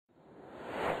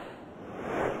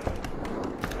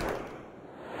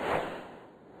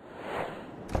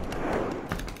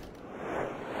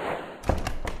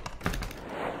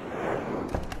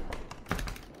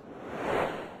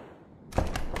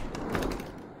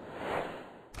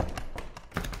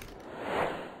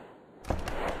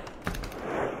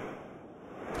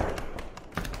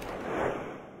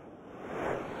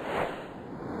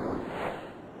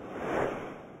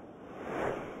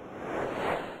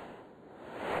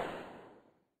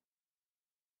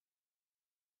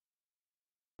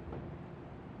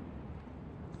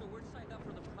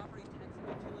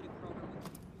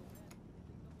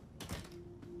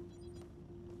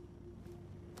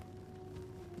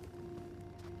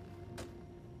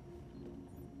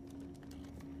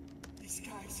These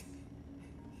guys...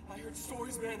 I heard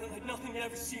stories, man, that like nothing I'd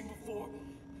ever seen before.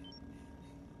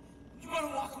 You gotta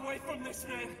walk away from this,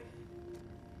 man!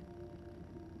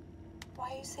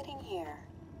 Why are you sitting here?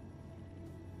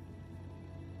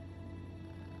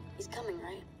 He's coming,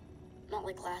 right? Not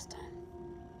like last time.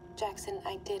 Jackson,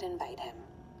 I did invite him.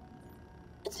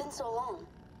 It's been so long.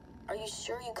 Are you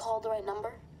sure you called the right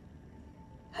number?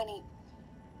 Honey,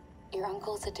 your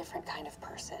uncle's a different kind of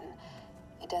person.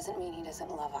 It doesn't mean he doesn't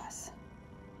love us.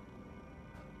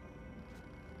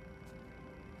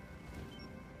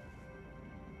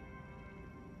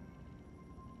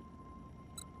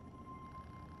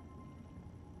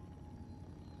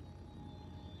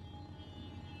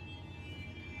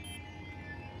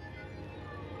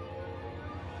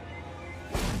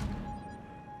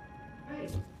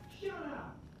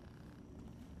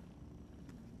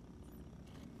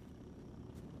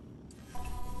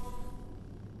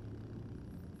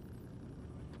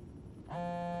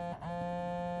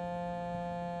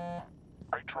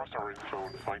 I trust our info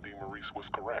in finding Maurice was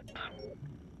correct.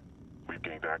 We've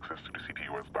gained access to the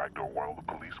CtOS backdoor while the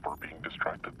police were being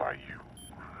distracted by you.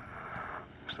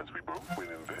 Since we both win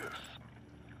in this,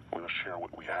 we'll share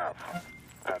what we have.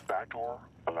 That backdoor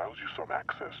allows you some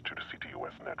access to the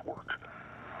CtOS network.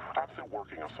 I'm still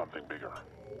working on something bigger.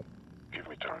 Give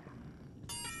me time.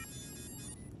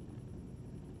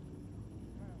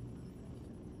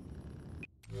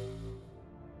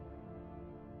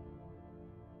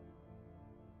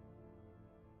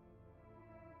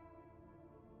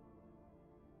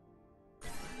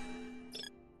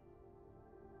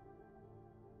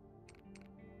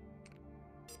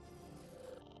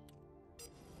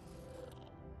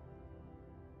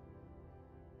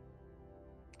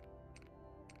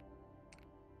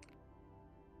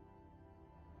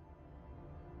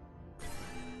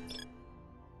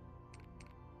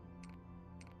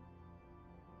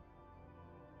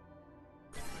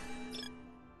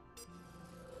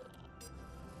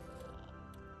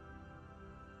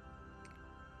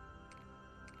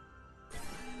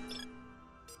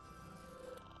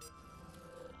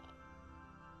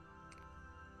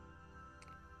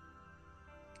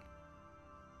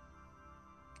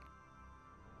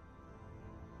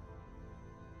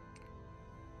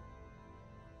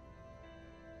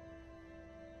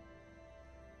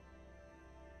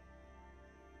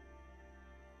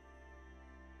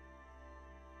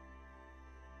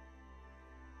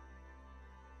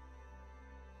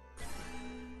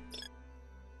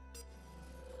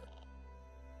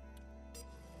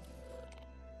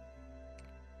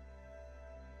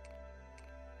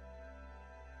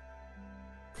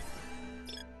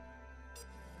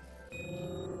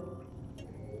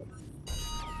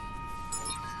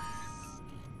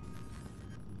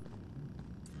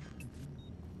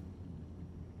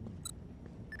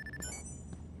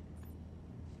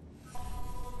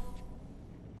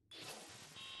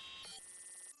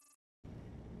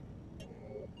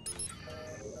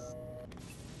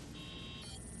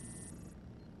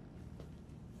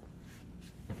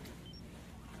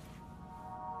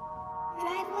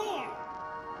 Drive where?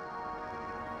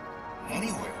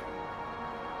 Anywhere.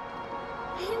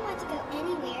 I don't want to go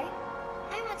anywhere.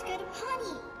 I want to go to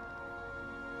Pawnee.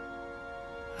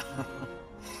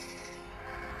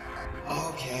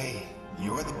 Okay,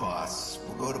 you're the boss.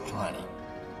 We'll go to Pawnee.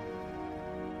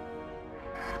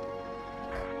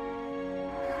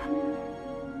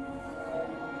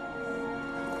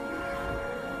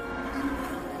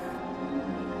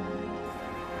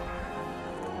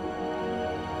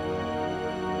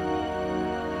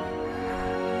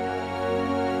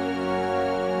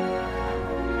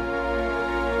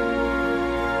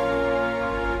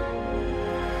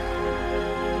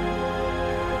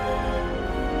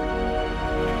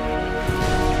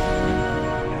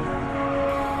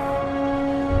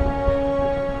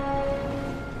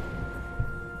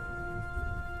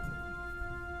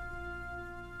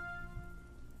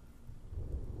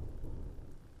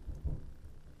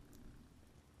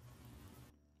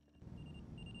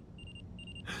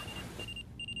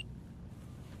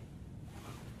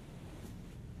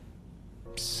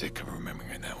 Sick of remembering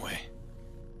her that way.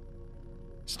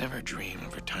 It's never a dream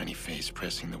of her tiny face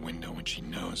pressing the window when she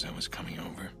knows I was coming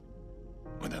over.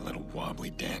 Or that little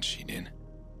wobbly dance she did.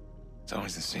 It's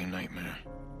always the same nightmare.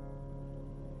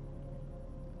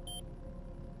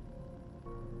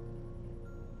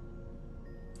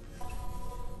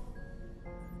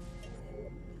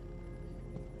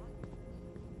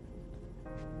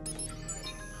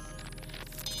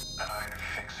 I'd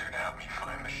fix her to help me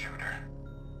find the shooter.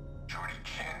 Jordy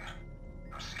Chin.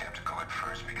 I was skeptical at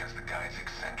first because the guy's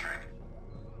eccentric.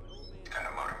 He's gonna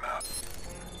motor him out.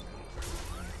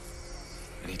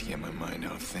 And need to get my mind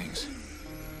off things.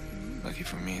 Lucky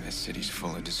for me, this city's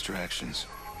full of distractions.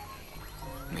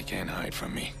 And they can't hide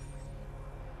from me.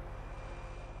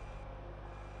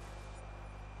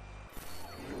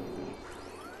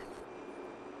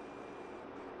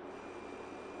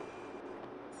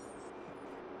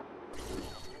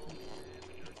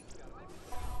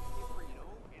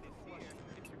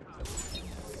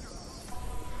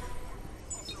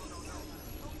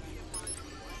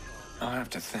 I'll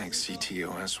have to thank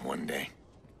CtOS one day.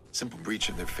 Simple breach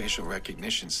of their facial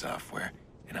recognition software,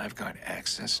 and I've got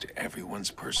access to everyone's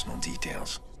personal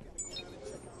details.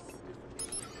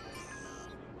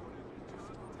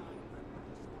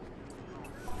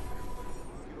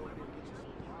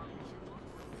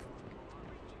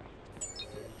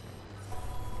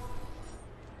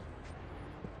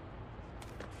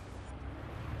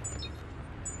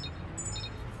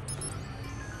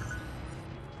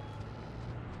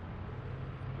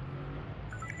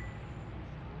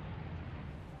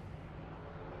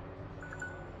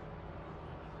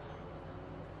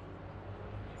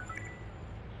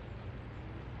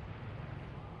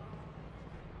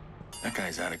 That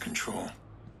guy's out of control.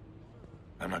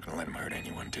 I'm not gonna let him hurt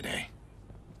anyone today.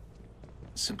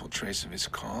 A simple trace of his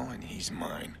call, and he's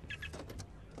mine.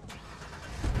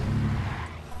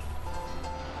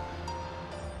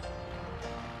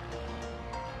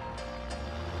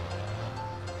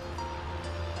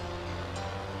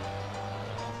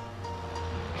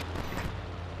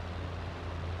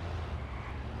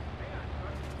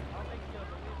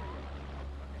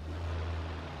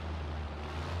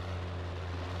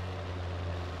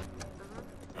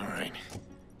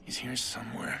 He's here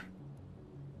somewhere.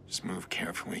 Just move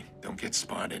carefully. Don't get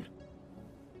spotted.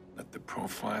 Let the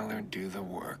profiler do the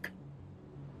work.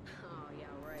 Oh, yeah,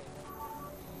 right.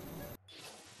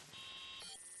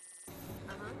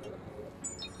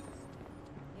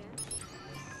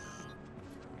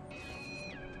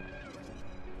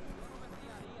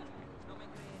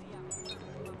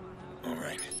 Yeah. All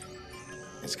right.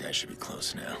 This guy should be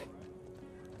close now.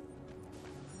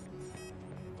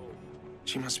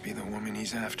 She must be the woman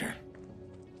he's after.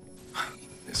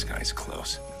 This guy's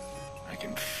close. I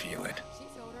can feel it. She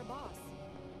told her boss.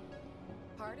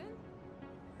 Pardon?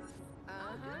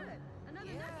 Good. Another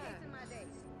nutcase in my day.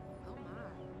 Oh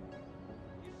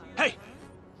my. Hey!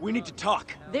 We need to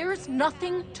talk. There's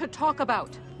nothing to talk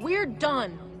about. We're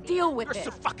done. Deal with You're it.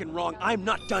 so fucking wrong. I'm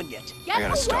not done yet. Get I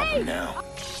gotta away! stop him now.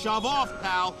 Shove off,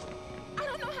 pal. I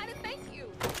don't know how to thank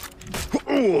you.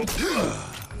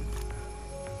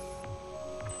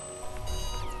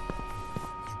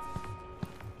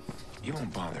 You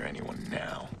won't bother anyone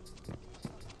now.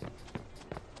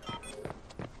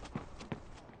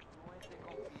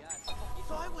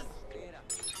 So I was...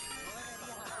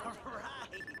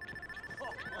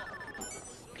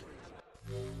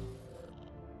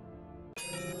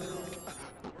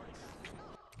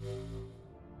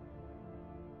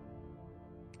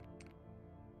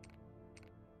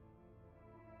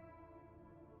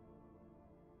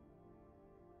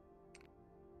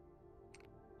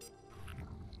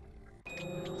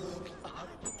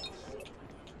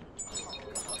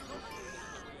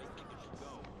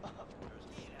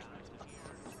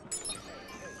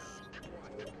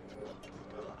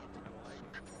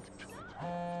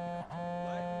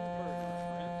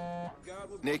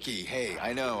 Nikki, hey,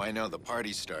 I know, the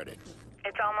party started.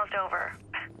 It's almost over.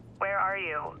 Where are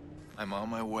you? I'm on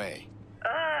my way.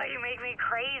 Ugh, you make me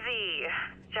crazy.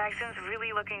 Jackson's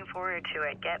really looking forward to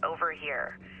it. Get over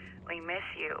here. We miss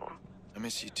you. I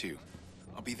miss you too.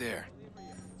 I'll be there.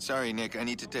 Sorry, Nick, I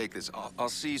need to take this. I'll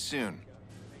see you soon.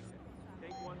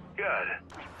 Good.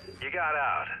 You got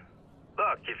out.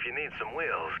 Look, if you need some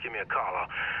wheels, give me a call.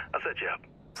 I'll set you up.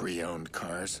 Pre-owned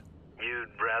cars? You'd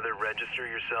rather register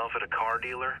yourself at a car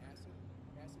dealer?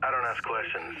 I don't ask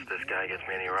questions. This guy gets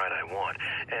me any ride I want.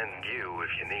 And you, if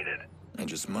you need it. I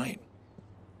just might.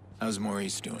 How's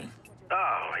Maurice doing?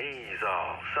 Oh, he's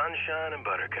all sunshine and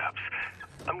buttercups.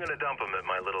 I'm gonna dump him at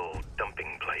my little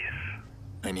dumping place.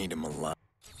 I need him alive,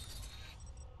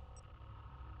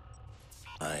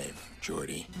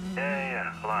 Jordy.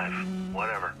 Yeah, alive.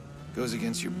 Whatever. Goes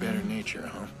against your better nature,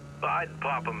 huh? I'd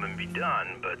pop him and be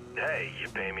done, but hey, you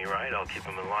pay me right, I'll keep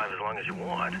him alive as long as you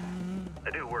want.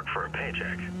 I do work for a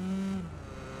paycheck.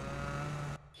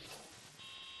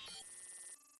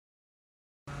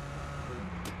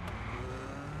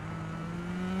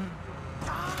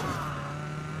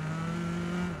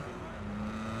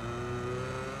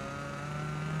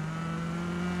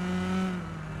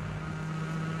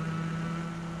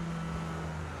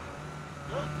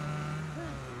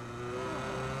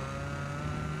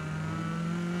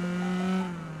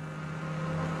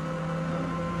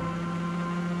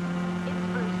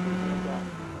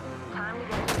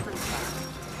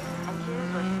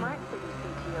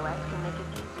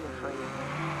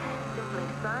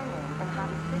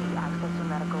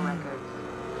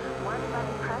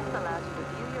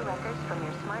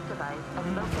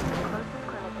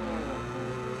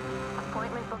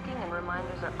 tracking and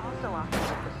reminders are also offered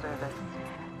with the service.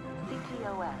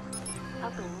 CtOS,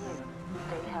 helping you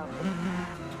stay healthy.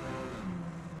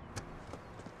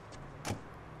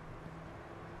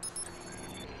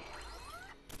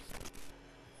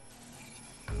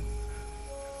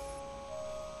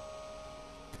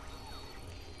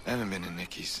 I haven't been to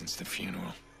Nikki's since the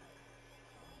funeral.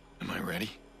 Am I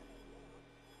ready?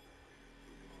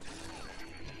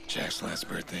 Jack's last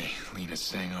birthday, Lena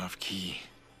sang off key.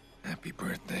 Happy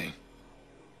birthday.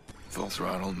 Full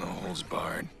throttle, no holds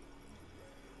barred.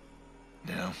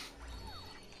 Now,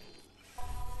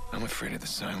 I'm afraid of the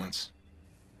silence.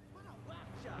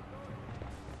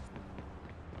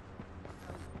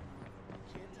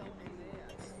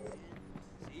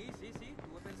 Sí,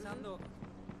 estuve pensando.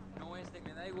 No, me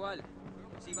da igual.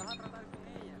 Si vas a tratar con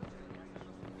ella.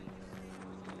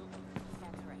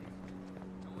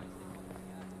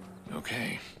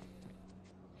 Okay.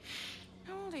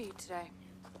 How old are you today?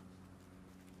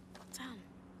 10.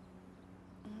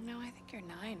 No, I think you're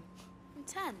 9. I'm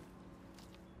 10.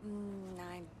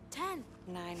 9. 10.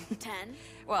 9. 10?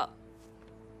 Well,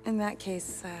 in that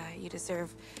case, you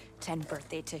deserve 10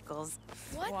 birthday tickles.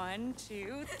 What? 1,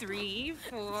 2, 3,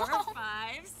 4,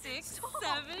 5, 6,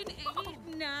 7,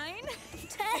 8, 9.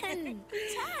 10.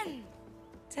 10.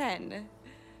 10.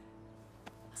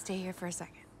 Stay here for a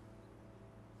second.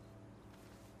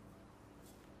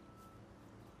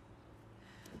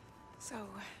 So,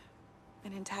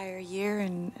 an entire year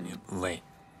and... Late.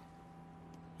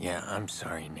 Yeah, I'm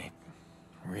sorry, Nick.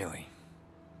 Really.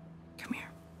 Come here.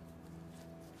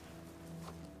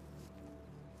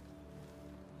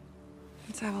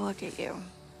 Let's have a look at you.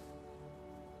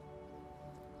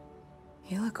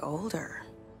 You look older.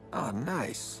 Oh,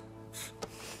 nice.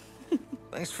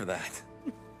 Thanks for that.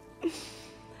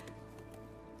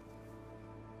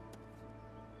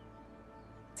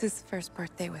 It's his first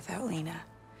birthday without Lena.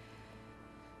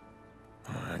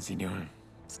 Oh, how's he doing?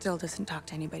 Still doesn't talk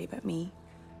to anybody but me.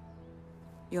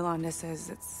 Yolanda says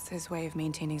it's his way of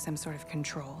maintaining some sort of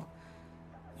control.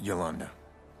 Yolanda.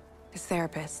 His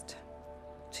therapist.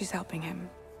 She's helping him.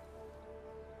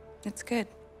 It's good.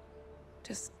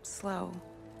 Just slow.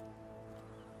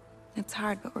 It's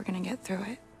hard, but we're gonna get through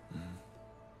it.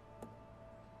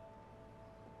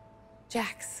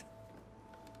 Jax.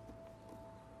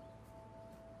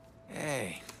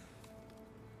 Hey.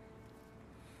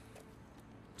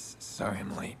 Sorry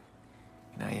I'm late.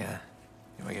 Can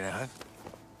I get a hug?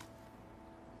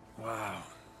 Wow.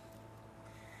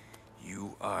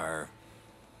 You are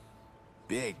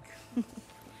big.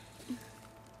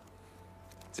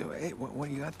 So, hey, what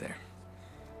do you got there?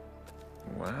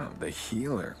 Wow, the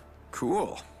healer.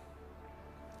 Cool.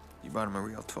 You brought him a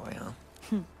real toy, huh?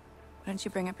 Why don't you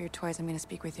bring up your toys? I'm gonna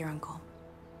speak with your uncle.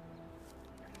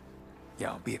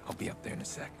 Yeah, I'll be up there in a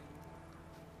sec.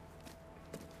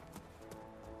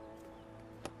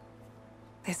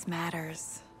 This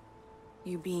matters.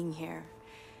 You being here.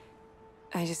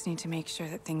 I just need to make sure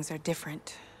that things are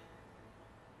different.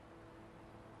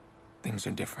 Things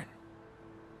are different.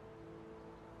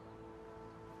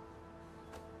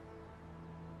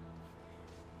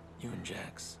 You and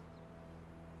Jax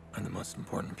are the most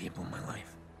important people in my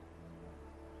life.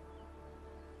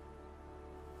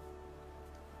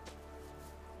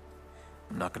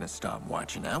 I'm not gonna stop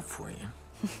watching out for you.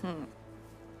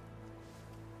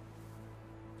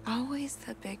 Always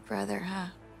the big brother, huh?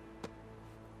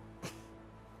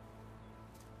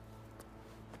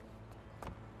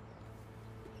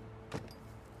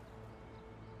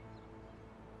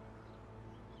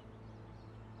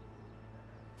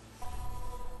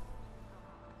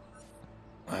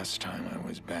 Last time I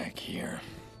was back here,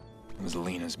 it was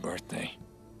Lena's birthday.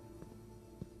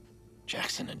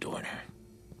 Jackson adored her.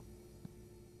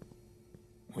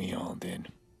 We all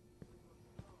did.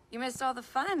 You missed all the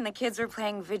fun. The kids were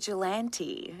playing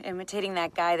vigilante, imitating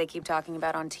that guy they keep talking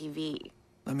about on TV.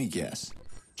 Let me guess.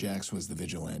 Jax was the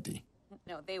vigilante.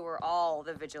 No, they were all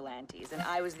the vigilantes, and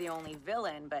I was the only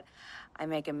villain, but I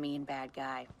make a mean bad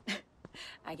guy.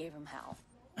 I gave him hell.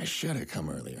 I should have come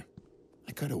earlier.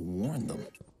 I could have warned them.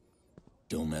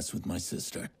 Don't mess with my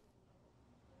sister.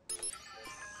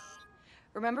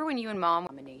 Remember when you and Mom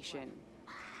combination,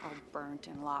 all burnt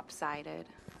and lopsided?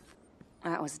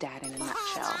 That was Dad in a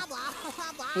nutshell.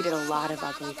 He did a lot of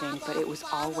ugly things, but it was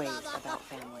always about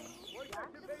family.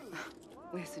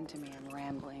 Listen to me, I'm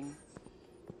rambling.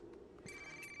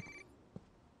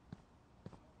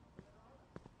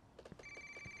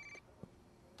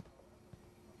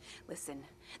 Listen,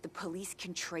 the police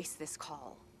can trace this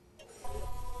call.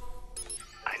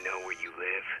 I know where you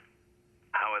live.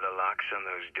 How are the locks on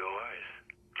those doors?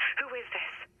 Who is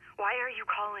this? Why are you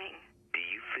calling? Do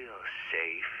you feel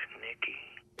safe, Nikki?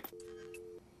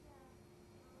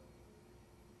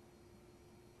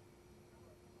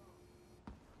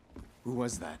 Who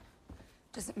was that?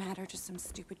 Doesn't matter, just some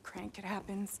stupid crank. It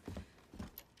happens.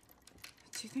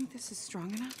 Do you think this is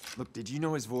strong enough? Look, did you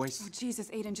know his voice? Oh, Jesus,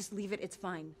 Aiden, just leave it. It's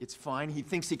fine. It's fine. He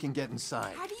thinks he can get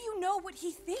inside. How do you know what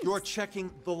he thinks? You're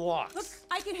checking the locks. Look,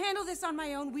 I can handle this on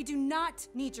my own. We do not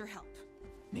need your help.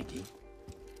 Nikki,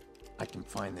 I can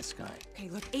find this guy. Okay,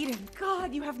 look, Aiden,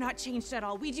 God, you have not changed at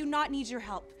all. We do not need your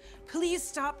help. Please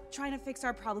stop trying to fix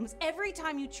our problems. Every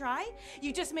time you try,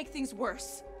 you just make things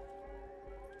worse.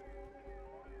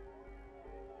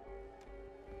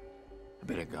 I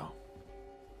better go.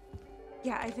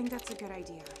 Yeah, I think that's a good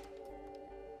idea.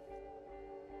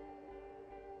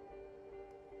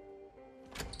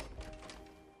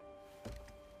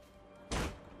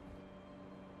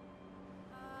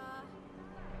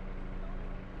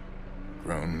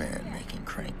 Grown man making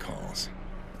crank calls.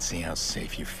 Let's see how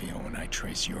safe you feel when I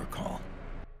trace your call.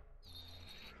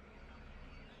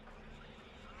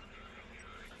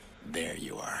 There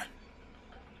you are.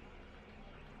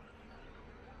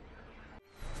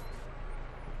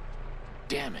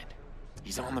 Damn it.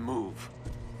 He's on the move.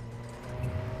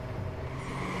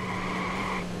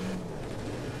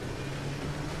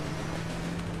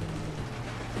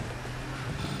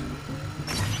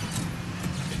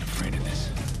 Been afraid of this.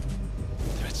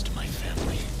 Threats to my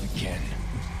family again.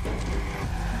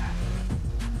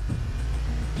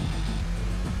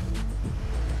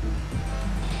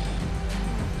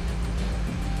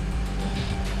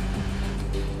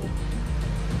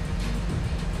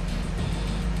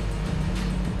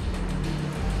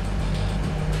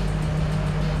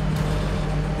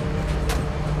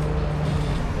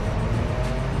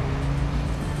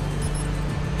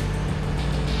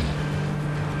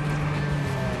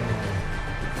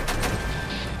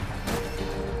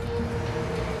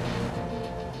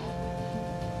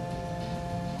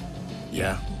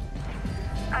 Yeah?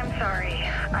 I'm sorry.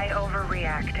 I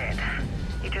overreacted.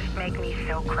 You just make me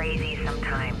so crazy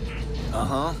sometimes.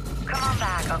 Uh-huh. Come on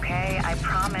back, okay? I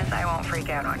promise I won't freak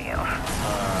out on you.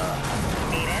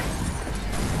 Aiden?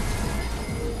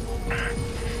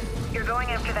 You're going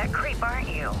after that creep, aren't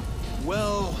you?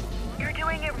 Well... You're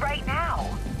doing it right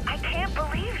now. I can't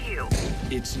believe you.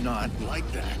 It's not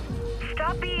like that.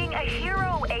 Stop being a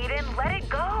hero, Aiden. Let it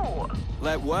go.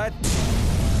 Let what?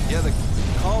 Yeah, the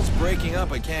call's breaking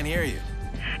up. I can't hear you.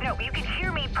 No, you can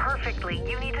hear me perfectly.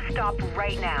 You need to stop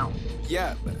right now.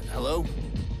 Yeah, hello?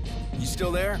 You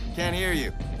still there? Can't hear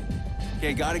you.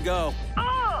 Okay, gotta go.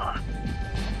 Oh!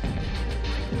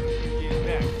 Get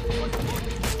back.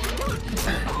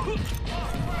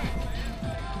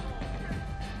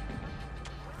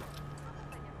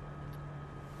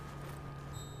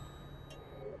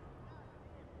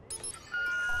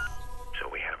 So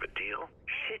we have a deal?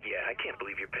 Shit, yeah, I can't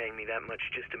believe you're paying me that much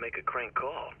just to make a crank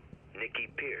call. Nikki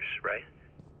Pearce, right?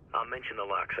 I'll mention the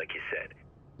locks like you said.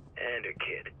 And her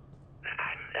kid.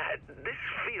 This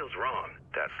feels wrong.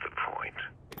 That's the point.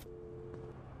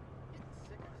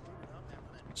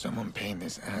 Someone paid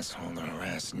this asshole to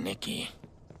harass Nikki.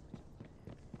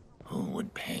 Who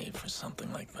would pay for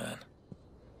something like that?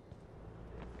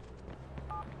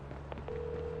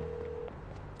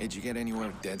 Hey, did you get anywhere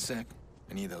with DedSec?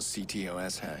 Any of those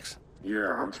CtOS hacks?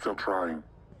 Yeah, I'm still trying.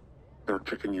 They're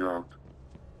checking you out.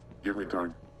 Give me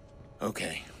time.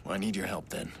 Okay, well, I need your help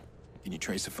then. Can you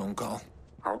trace a phone call?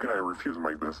 How can I refuse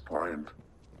my best client?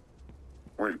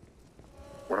 Wait,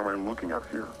 what am I looking at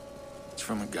here? It's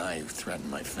from a guy who threatened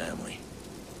my family.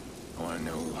 I want to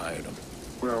know who hired him.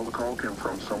 Well, the call came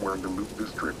from somewhere in the Loop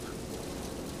District.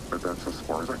 But that's as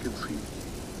far as I can see.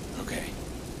 Okay,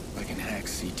 I can hack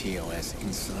CtOS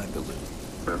inside the Loop.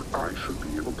 Then I should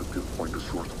be able to pinpoint the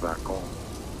source of that call.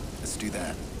 Let's do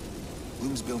that.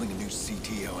 Loom's building a new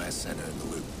CtOS center in the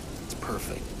Loop. It's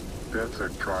perfect.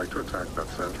 DedSec tried to attack that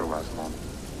center last month.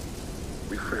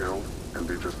 We failed, and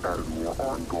they just added more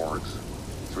armed guards.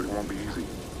 So it won't be easy.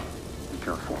 Be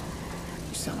careful.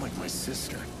 You sound like my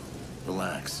sister.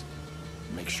 Relax.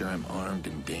 Make sure I'm armed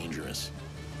and dangerous.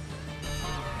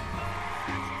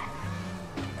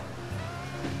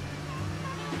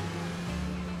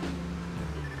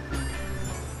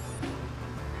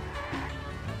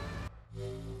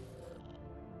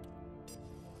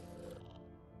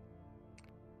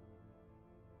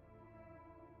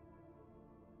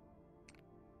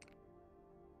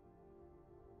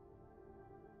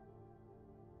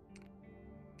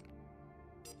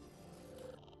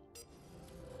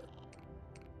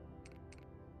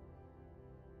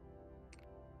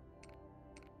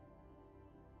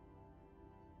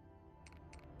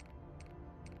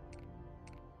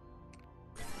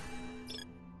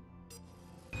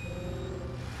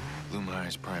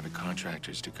 authorized private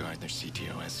contractors to guard their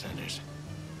CtOS centers.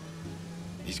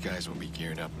 These guys will be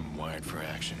geared up and wired for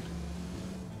action.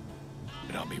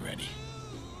 But I'll be ready.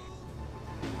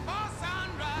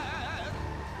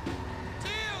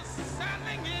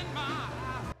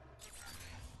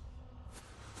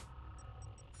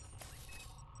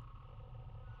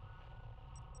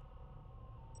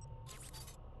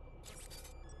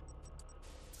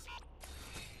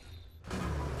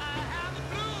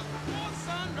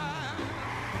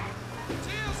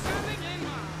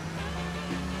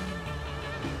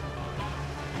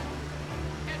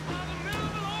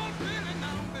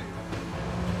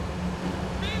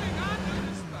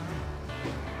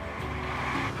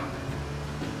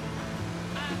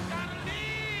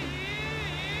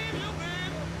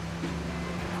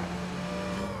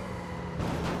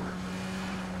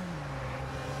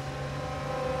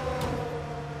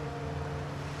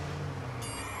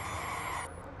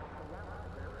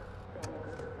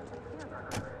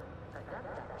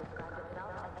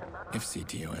 If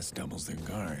CtOS doubles their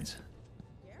guards,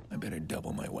 I better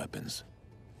double my weapons.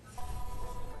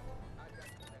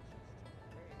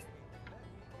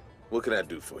 What can I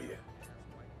do for you?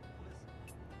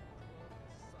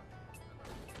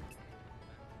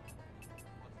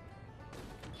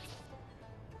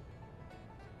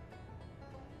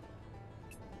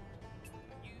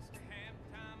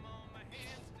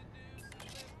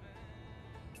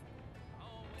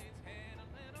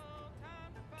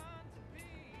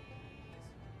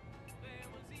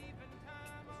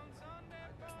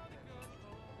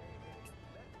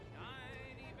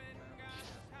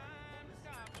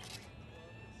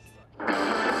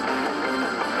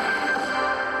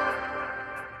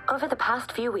 Over the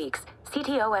past few weeks,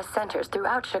 CtOS centers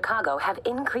throughout Chicago have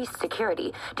increased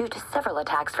security due to several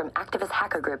attacks from activist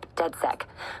hacker group DedSec.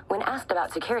 When asked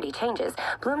about security changes,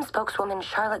 Bloom spokeswoman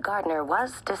Charlotte Gardner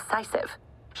was decisive.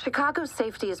 Chicago's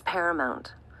safety is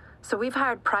paramount, so we've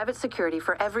hired private security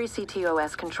for every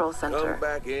CtOS control center. Come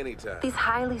back anytime. These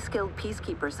highly skilled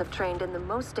peacekeepers have trained in the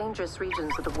most dangerous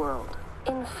regions of the world.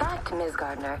 In fact, Ms.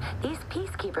 Gardner, these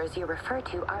peacekeepers you refer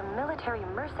to are military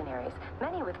mercenaries,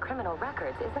 many with criminal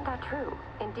records. Isn't that true?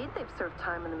 Indeed, they've served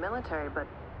time in the military, but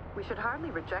we should hardly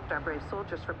reject our brave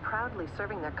soldiers for proudly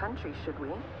serving their country, should we?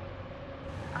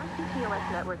 Our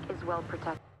CtOS network is well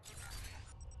protected.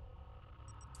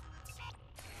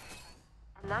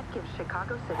 And that gives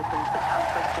Chicago citizens the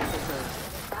comfort they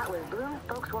deserve. That was Bloom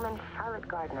spokeswoman Charlotte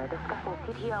Gardner discussing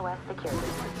CtOS security.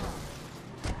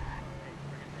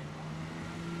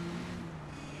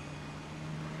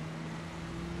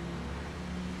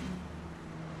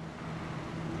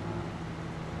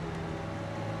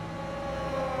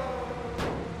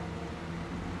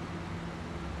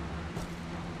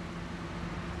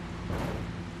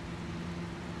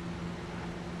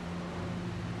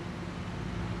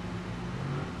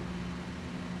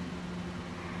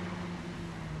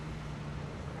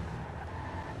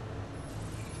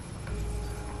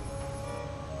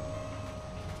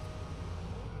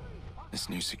 This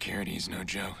new security is no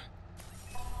joke.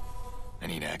 I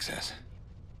need access.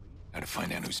 Gotta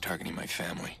find out who's targeting my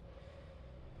family.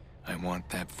 I want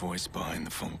that voice behind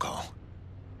the phone call.